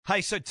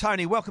Hey, so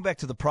Tony, welcome back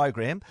to the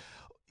program.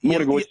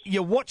 Morning, boys.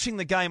 You're watching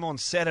the game on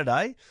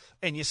Saturday,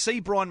 and you see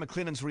Brian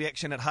McLennan's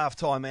reaction at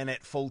halftime and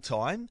at full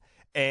time,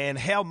 and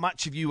how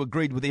much of you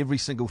agreed with every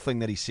single thing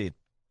that he said?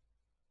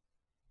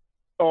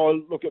 I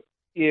got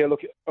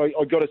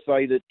to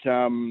say that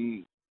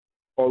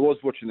I was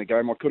watching the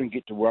game. I couldn't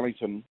get to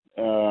Wellington,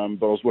 but I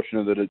was watching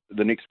it at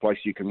the next place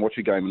you can watch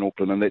a game in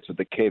Auckland, and that's at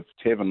the Cav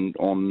Tavern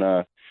on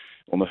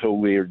the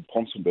hill there in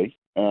Ponsonby.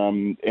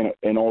 And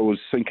I was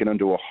sinking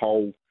into a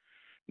hole,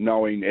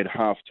 knowing at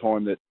half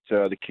time that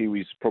the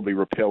Kiwis probably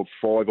repelled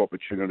 5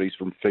 opportunities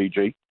from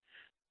Fiji,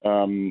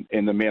 and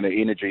the amount of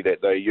energy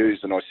that they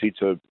used. And I said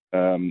to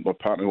my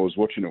partner who I was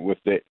watching it with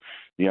that,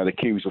 the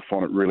Kiwis will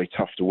find it really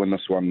tough to win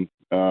this one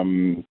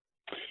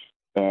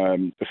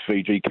if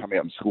Fiji come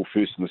out and score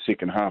first in the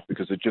second half,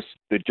 because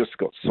they've just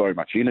got so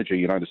much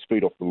energy, the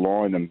speed off the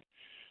line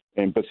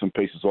and bits and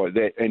pieces like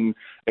that. And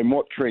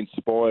what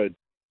transpired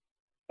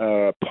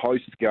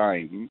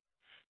post-game,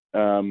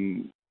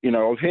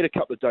 I've had a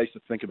couple of days to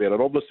think about it.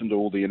 I've listened to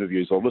all the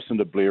interviews. I've listened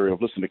to Blair.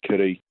 I've listened to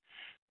Kitty.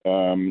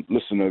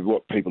 Listened to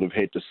what people have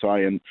had to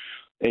say, and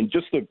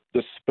just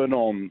the spin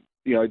on,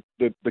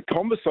 the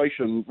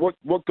conversation.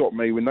 What got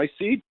me when they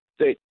said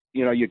that,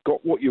 you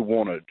got what you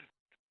wanted.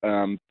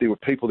 There were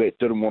people that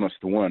didn't want us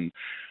to win.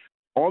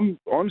 I'm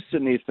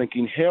sitting there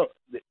thinking,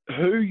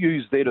 who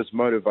used that as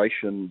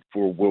motivation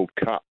for a World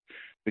Cup?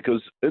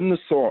 Because in the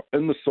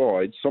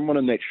side, someone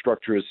in that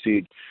structure has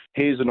said,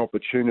 here's an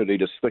opportunity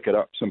to stick it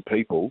up some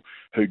people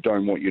who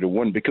don't want you to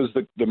win. Because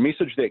the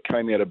message that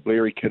came out of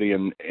Blairy, Kitty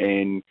and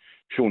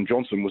Shaun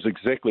Johnson was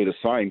exactly the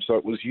same. So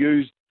it was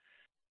used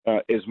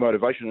as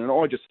motivation. And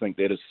I just think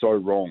that is so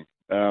wrong.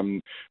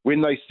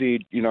 When they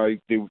said,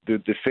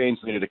 the fans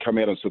needed to come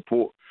out and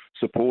support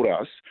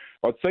us,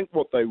 I think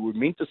what they were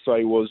meant to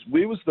say was,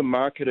 where was the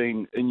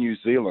marketing in New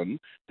Zealand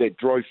that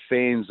drove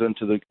fans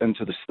into the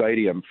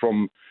stadium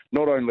from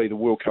not only the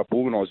World Cup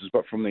organisers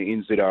but from the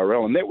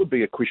NZRL? And that would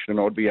be a question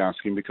I'd be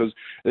asking, because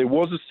there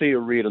was a sea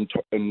of red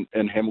in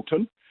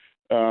Hamilton,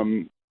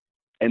 and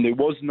there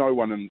was no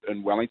one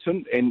in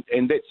Wellington, and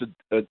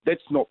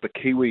that's not the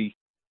Kiwi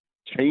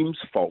team's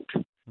fault.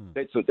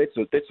 That's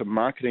a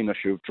marketing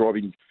issue of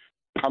driving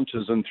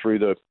punters in through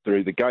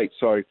the gate.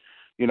 So,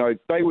 the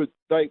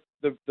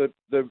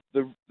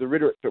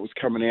rhetoric that was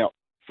coming out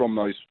from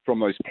those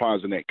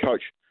players and that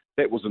coach,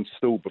 that was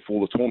instilled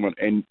before the tournament,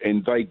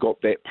 and they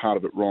got that part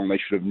of it wrong. They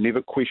should have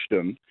never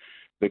questioned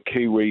the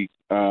Kiwi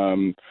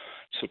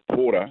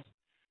supporter,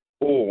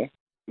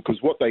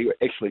 because what they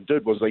actually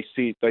did was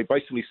they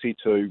basically said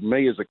to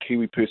me as a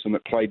Kiwi person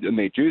that played in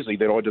their jersey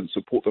that I didn't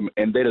support them,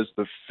 and that is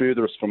the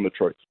furthest from the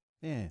truth.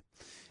 Yeah.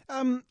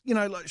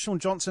 Like Shaun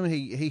Johnson,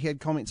 he had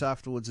comments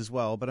afterwards as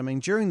well. But,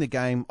 during the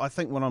game, I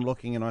think when I'm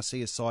looking and I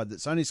see a side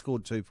that's only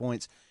scored 2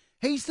 points,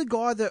 he's the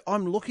guy that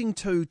I'm looking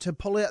to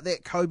pull out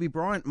that Kobe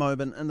Bryant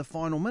moment in the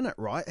final minute,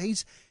 right?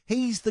 He's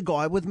the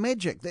guy with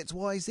magic. That's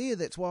why he's there.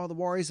 That's why the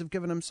Warriors have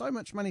given him so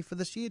much money for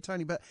this year,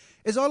 Tony. But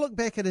as I look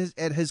back at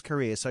his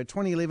career, so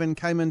 2011,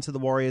 came into the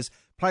Warriors,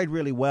 played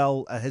really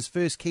well. His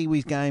first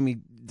Kiwis game, he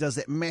does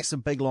that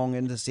massive big long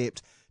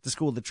intercept to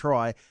score the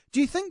try.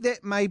 Do you think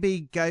that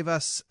maybe gave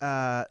us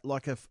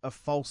like a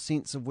false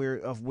sense of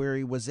where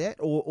he was at,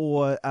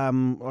 or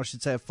I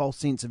should say a false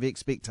sense of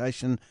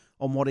expectation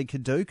on what he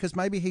could do? Because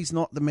maybe he's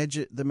not the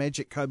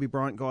magic Kobe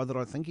Bryant guy that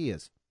I think he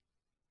is.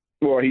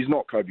 Well, he's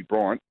not Kobe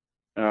Bryant.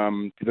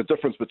 The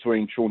difference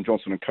between Shaun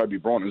Johnson and Kobe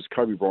Bryant is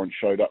Kobe Bryant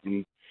showed up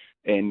and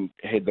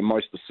had the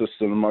most assists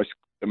and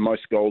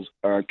most goals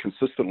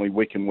consistently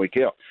week in, week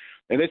out.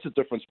 And that's the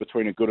difference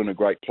between a good and a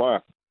great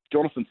player.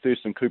 Jonathan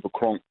Thurston, Cooper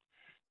Cronk,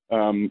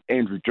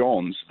 Andrew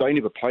Johns, they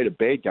never played a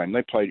bad game.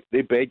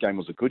 Their bad game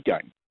was a good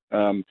game,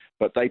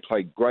 but they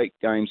played great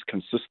games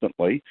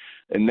consistently,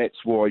 and that's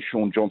why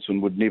Shaun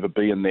Johnson would never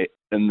be in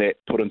that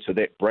put into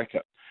that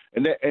bracket.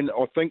 And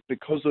I think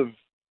because of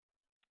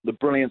the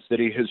brilliance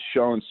that he has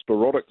shown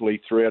sporadically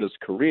throughout his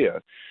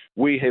career,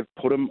 we have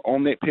put him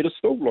on that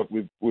pedestal. Like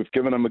we've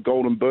given him a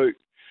golden boot.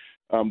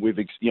 We've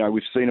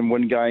seen him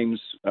win games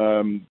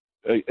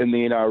in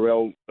the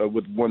NRL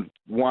with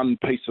one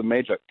piece of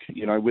magic,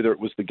 whether it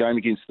was the game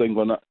against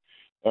England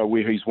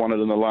where he's won it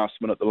in the last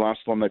minute, the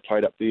last time they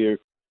played up there,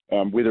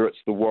 whether it's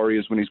the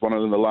Warriors when he's won it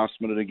in the last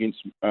minute against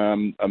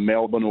a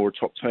Melbourne or a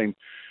top team.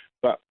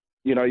 But,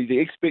 the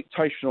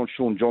expectation on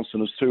Shaun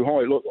Johnson is too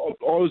high. Look,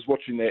 I was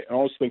watching that and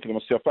I was thinking to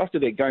myself, after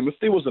that game, if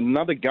there was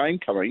another game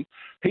coming,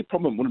 he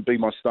probably wouldn't be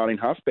my starting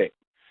halfback.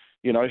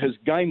 His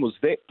game was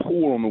that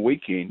poor on the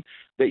weekend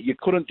that you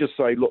couldn't just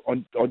say, look,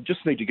 I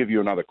just need to give you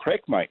another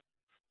crack, mate.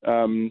 He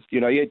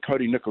had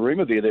Cody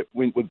Nikorima there that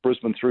went with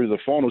Brisbane through the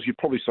finals. You'd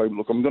probably say,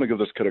 look, I'm going to give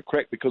this kid a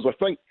crack, because I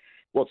think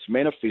what's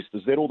manifest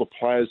is that all the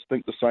players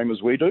think the same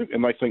as we do,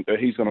 and they think that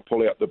he's going to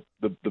pull out the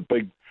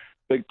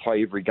big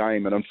play every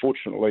game. And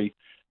unfortunately,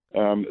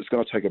 it's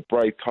going to take a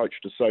brave coach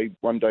to say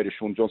one day to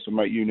Shaun Johnson,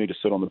 mate, you need to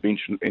sit on the bench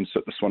and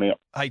sit this one out.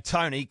 Hey,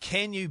 Tony,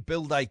 can you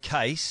build a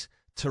case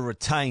to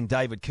retain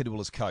David Kidwell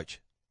as coach?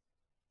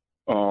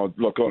 Oh,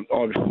 look,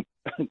 I've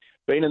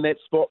been in that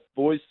spot,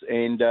 boys,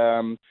 and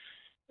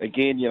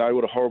again,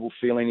 what a horrible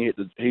feeling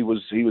he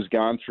was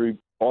going through,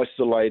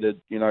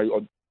 isolated.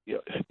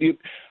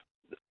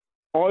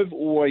 I've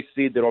always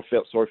said that I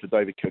felt sorry for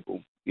David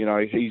Kidwell. He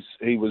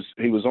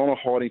was on a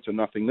hiding to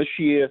nothing this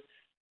year.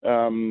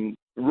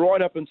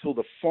 Right up until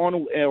the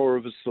final hour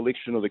of his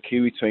selection of the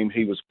Kiwi team,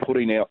 he was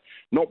putting out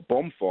not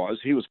bonfires,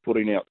 he was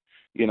putting out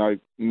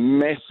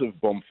massive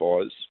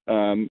bonfires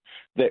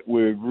that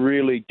were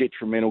really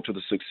detrimental to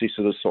the success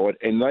of the side,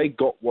 and they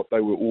got what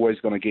they were always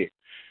going to get.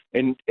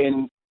 And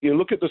you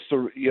look at this,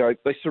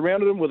 they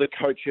surrounded him with a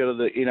coach out of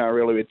the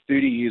NRL who had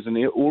 30 years, and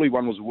all he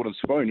won was a wooden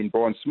spoon in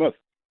Brian Smith.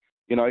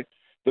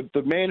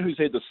 The man who's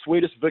had the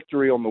sweetest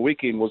victory on the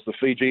weekend was the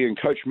Fijian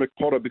coach Mick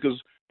Potter, because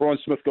Brian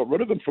Smith got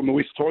rid of him from the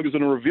West Tigers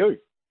in a review.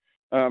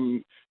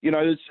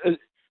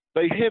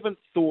 They haven't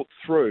thought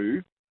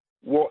through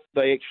what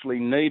they actually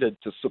needed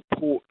to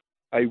support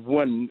a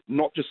win,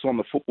 not just on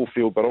the football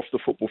field, but off the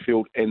football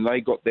field, and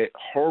they got that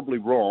horribly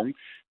wrong.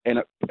 And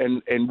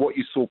what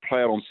you saw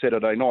play out on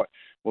Saturday night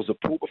was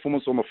a poor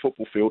performance on the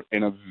football field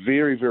and a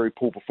very, very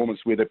poor performance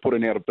where they're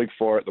putting out a big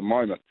fire at the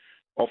moment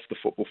off the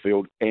football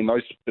field. And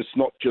it's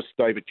not just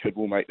David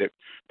Kidwell, mate, that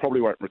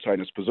probably won't retain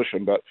his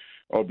position, but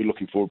I'll be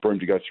looking forward for him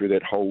to go through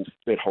that whole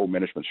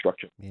management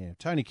structure. Yeah,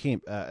 Tony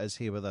Kemp is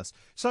here with us.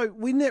 So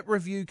when that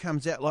review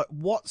comes out,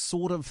 what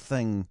sort of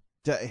thing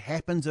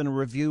happens in a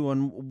review,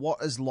 and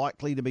what is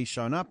likely to be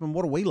shown up, and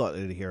what are we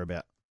likely to hear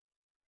about?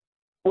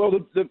 Well,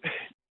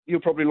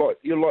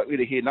 you're likely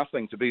to hear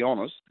nothing, to be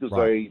honest, because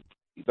right.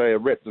 they are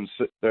wrapped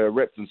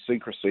in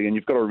secrecy, and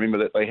you've got to remember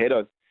that they had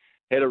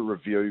a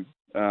review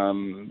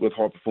with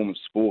High Performance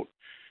Sport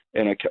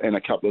and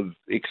a couple of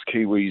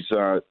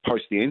ex-Kiwis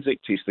post the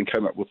Anzac test, and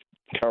came up with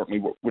currently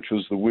which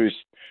was the worst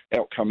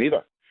outcome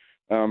ever.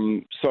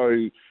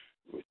 So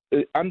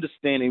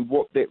understanding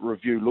what that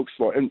review looks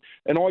like, and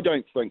I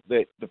don't think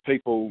that the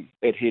people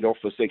at head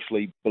office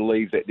actually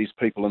believe that there's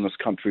people in this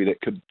country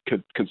that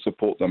could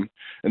support them,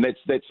 and that's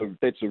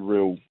a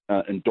real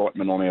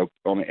indictment on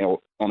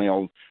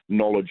our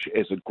knowledge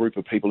as a group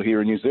of people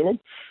here in New Zealand.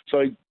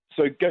 So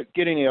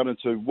getting out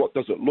into what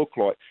does it look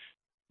like.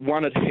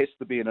 One, it has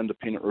to be an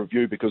independent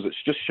review, because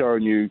it's just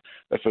showing you,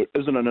 if it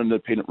isn't an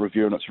independent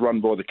review and it's run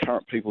by the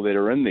current people that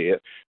are in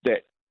there,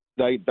 that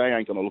they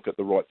ain't going to look at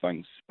the right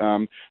things.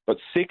 But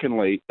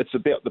secondly, it's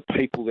about the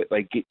people that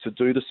they get to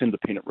do this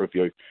independent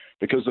review,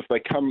 because if they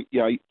come,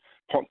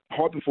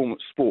 high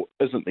performance sport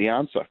isn't the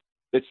answer.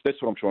 That's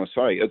what I'm trying to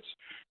say. It's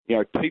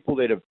people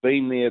that have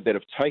been there, that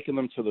have taken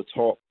them to the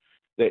top,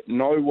 that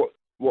know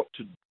what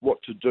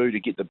to do to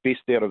get the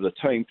best out of the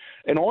team.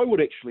 And I would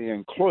actually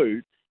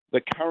include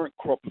the current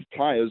crop of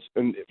players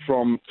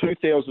from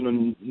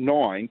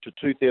 2009 to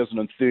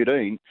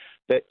 2013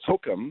 that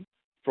took them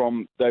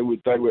from, they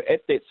were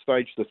at that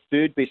stage the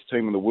third best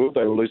team in the world.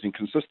 They were losing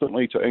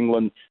consistently to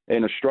England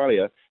and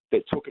Australia.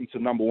 That took them to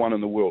number one in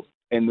the world.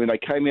 And when they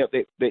came out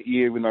that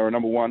year when they were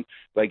number one,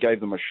 they gave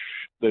them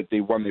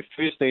they won their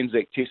first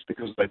Anzac test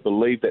because they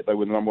believed that they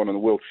were the number one in the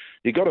world.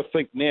 You've got to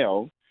think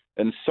now,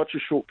 in such a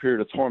short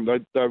period of time,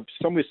 they're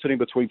somewhere sitting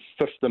between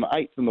 5th and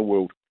 8th in the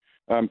world,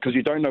 because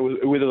you don't know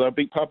whether they'll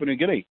beat Papua New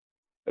Guinea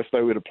if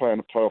they were to play in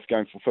a playoff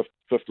game for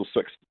 5th or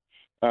 6th.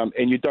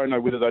 And you don't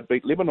know whether they'd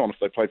beat Lebanon if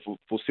they played for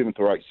 7th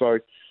or 8th. So,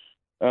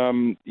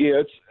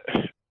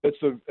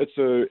 it's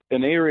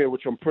an area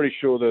which I'm pretty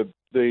sure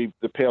the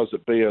powers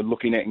that be are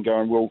looking at and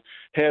going, well,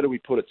 how do we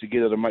put it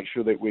together to make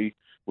sure that we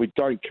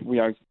don't,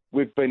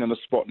 we've been in this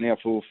spot now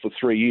for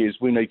 3 years.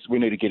 We need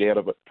to get out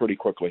of it pretty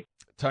quickly.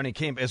 Tony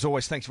Kemp, as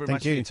always, thanks very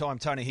much for your time,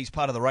 Tony. He's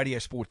part of the Radio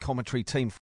Sport commentary team.